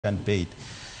can pay it.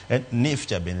 And NIF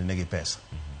cha bende negi pesa.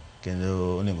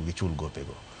 Kendo onego gichul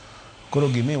gopego. Koro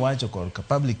gimi wacho kolka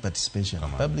public participation.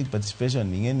 Public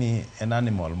participation ingeni en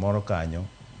animal moro kanyo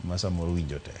masa moro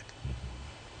winjo tek.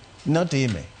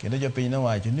 Notime. Kendo jopiny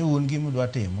nowacho ni un gima udwa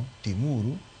timo,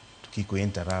 timuru to kik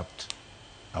interrupt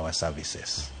our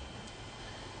services.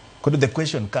 Koro the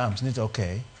question comes, it's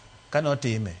okay.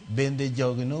 Kanotime, bende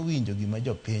jogi nowinjo gima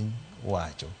jopiny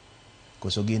wacho.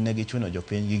 Koso gin ne gichuno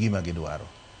jopiny gi gima gidwaro.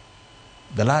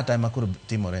 The last time akuro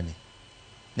timore ni.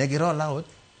 Negi roll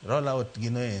out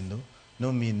gino endo,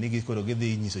 no mean nigi kuro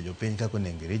gidhi nyiso jopiny kako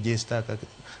nengi register kako.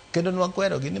 Kendo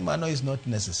nwakwero gini mano is not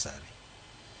necessary.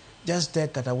 Just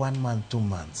take at a 1 month, 2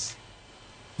 months.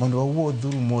 Mondo wawuo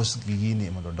dhuru mos gini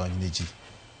mondo donj ne ji.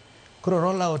 Kuro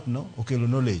roll out no okelo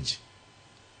knowledge.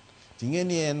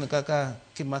 Tingeni en kaka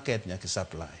ki market nyaki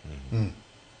supply.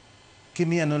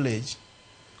 Kimia knowledge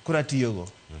kura tiyogo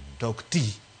talk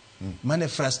ti. Mane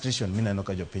frustration mina no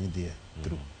ka jopiny dhie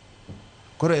through.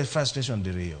 Kuro frustration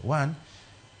diriyo. 1,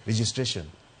 registration.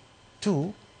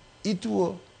 2,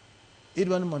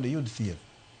 idwan mondo yud thieth.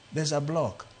 There's a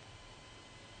block.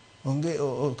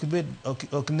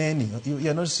 Okneni, you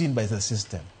are not seen by the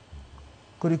system.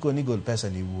 Kuri koni gol pesa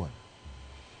ni wuon.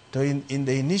 So in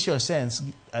the initial sense,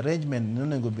 arrangement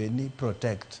no be ni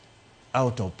protect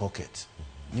out of pocket.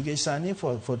 Nikech sani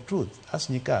for truth, as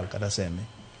nikal kata seme,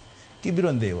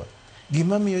 kibiro ndhiwa,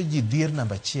 gima miyo ji dhier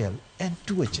namba achiel en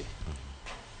tuoche.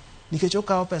 Nikech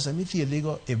okawo pesa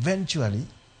mithiedhigo eventually,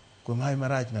 kuom hawi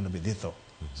marach ng'ano be dhi tho.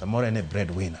 Samoro en a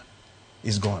breadwinner.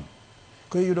 Is gone.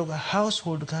 Koro yudo ka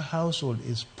household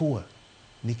is poor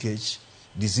nikech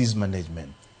disease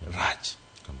management rach.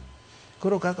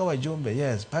 Koro kaka wajumbe,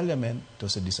 yes, parliament to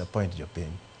disappoint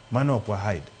jopiny. Mano ok wa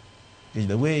hide.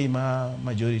 The way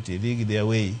majority dig their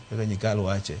way, kaka nyikal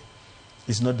wache,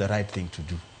 is not the right thing to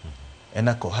do. And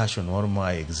a coercion or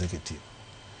my executive.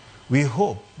 We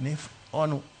hope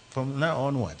from now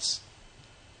onwards,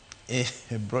 a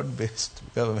broad-based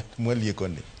government mwali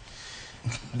kone.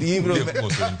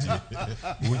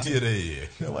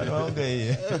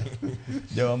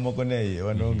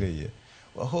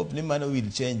 I hope Nimano will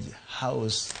change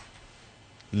house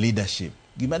leadership.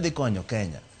 Gimadi konyo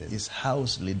Kenya is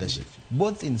house leadership,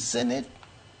 both in Senate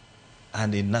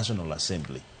and in National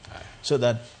Assembly, so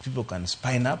that people can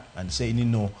spine up and say,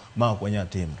 no, ma kwanya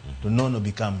team, to no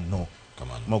become no.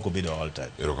 Moko bedo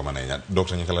altered. Ero kama na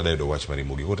Dr. Nyakala Dedo wach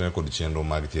Ramogi kote na kod chenro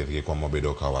mag thieth kwa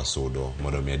mobedo ka wasudo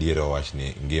mondo mi adiera wach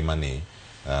ni ngima ni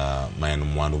maen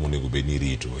mwandu monego bedni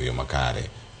rito e yo makare.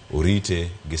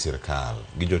 Orite gi sirkal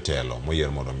gi jotelo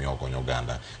moyier mondo mi okonyo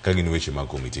oganda ka gin weche mag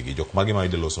komiti gi jok magi ma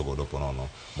ide loso godo ponono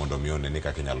mondo mi one ni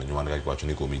kaka inyalo nyuan kaka wacho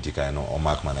ni komiti ka eno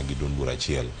omak mana gi duond bura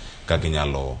achiel kaka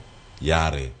inyalo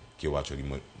yare kiwacho gi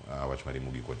wach mar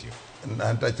Ramogi kotio.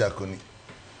 Anta chako ni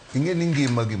ingeni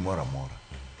ngima gimoro amora.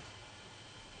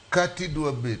 Kati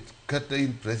dwa bet kata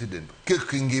in president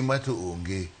kek ngima to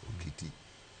onge okiti.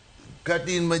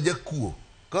 Kati in majakuo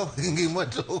ka ngima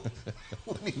to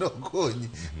unino konyi.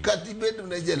 Kati bedo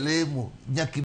na jalemo nyaki